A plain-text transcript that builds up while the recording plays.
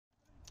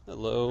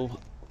Hello.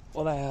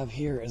 What I have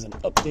here is an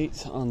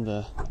update on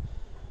the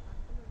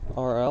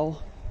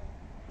RL.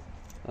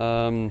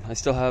 I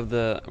still have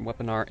the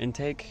webinar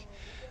intake.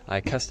 I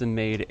custom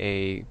made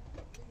a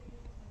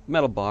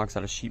metal box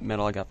out of sheet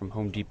metal I got from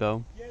Home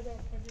Depot.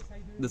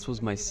 This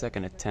was my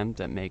second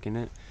attempt at making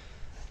it.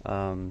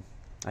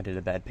 I did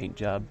a bad paint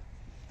job.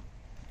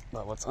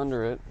 But what's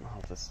under it,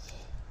 let's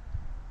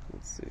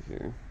see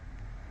here.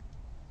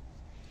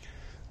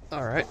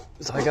 Alright,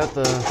 so I got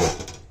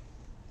the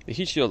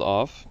heat shield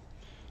off.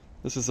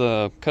 This is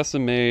a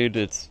custom made,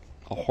 it's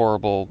a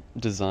horrible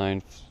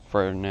design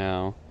for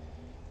now.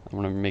 I'm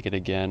going to make it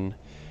again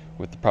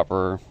with the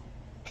proper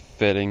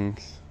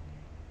fittings.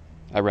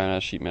 I ran out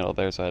of sheet metal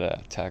there, so I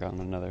had to tack on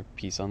another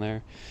piece on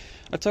there.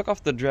 I took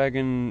off the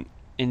Dragon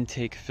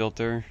intake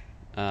filter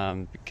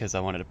because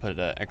I wanted to put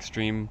an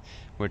Extreme,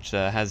 which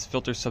has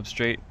filter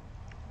substrate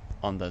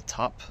on the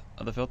top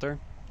of the filter.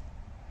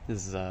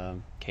 This is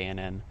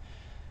K&N.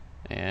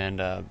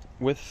 And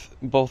with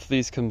both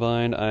these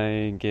combined,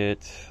 I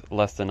get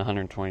less than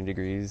 120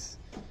 degrees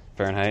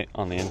Fahrenheit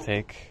on the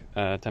intake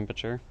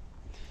temperature.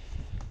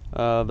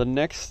 The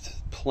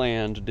next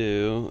plan to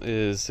do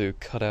is to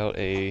cut out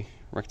a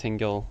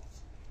rectangle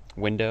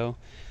window,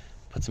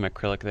 put some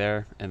acrylic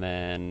there, and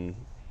then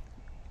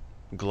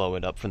glow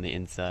it up from the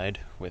inside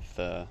with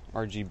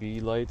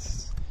RGB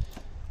lights,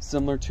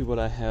 similar to what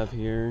I have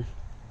here.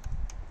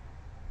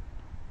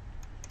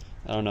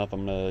 I don't know if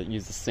I'm going to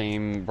use the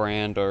same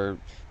brand or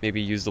maybe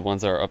use the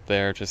ones that are up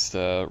there, just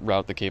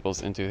route the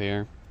cables into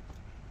here.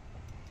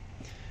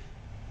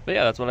 But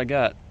yeah, that's what I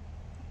got.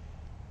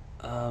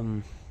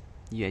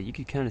 Yeah, you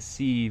can kind of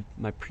see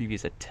my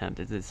previous attempt.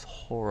 It is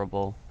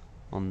horrible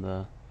on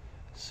the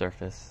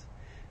surface.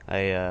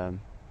 I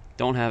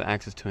don't have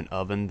access to an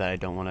oven that I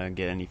don't want to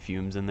get any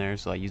fumes in there,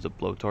 so I used a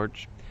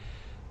blowtorch.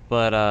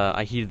 But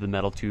I heated the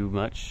metal too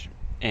much,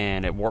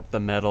 and it warped the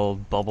metal,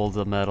 bubbled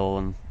the metal,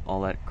 and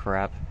all that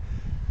crap.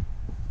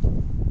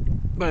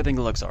 But I think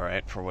it looks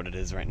alright for what it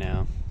is right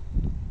now.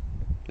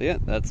 But yeah,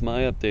 that's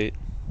my update.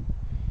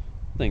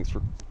 Thanks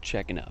for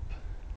checking up.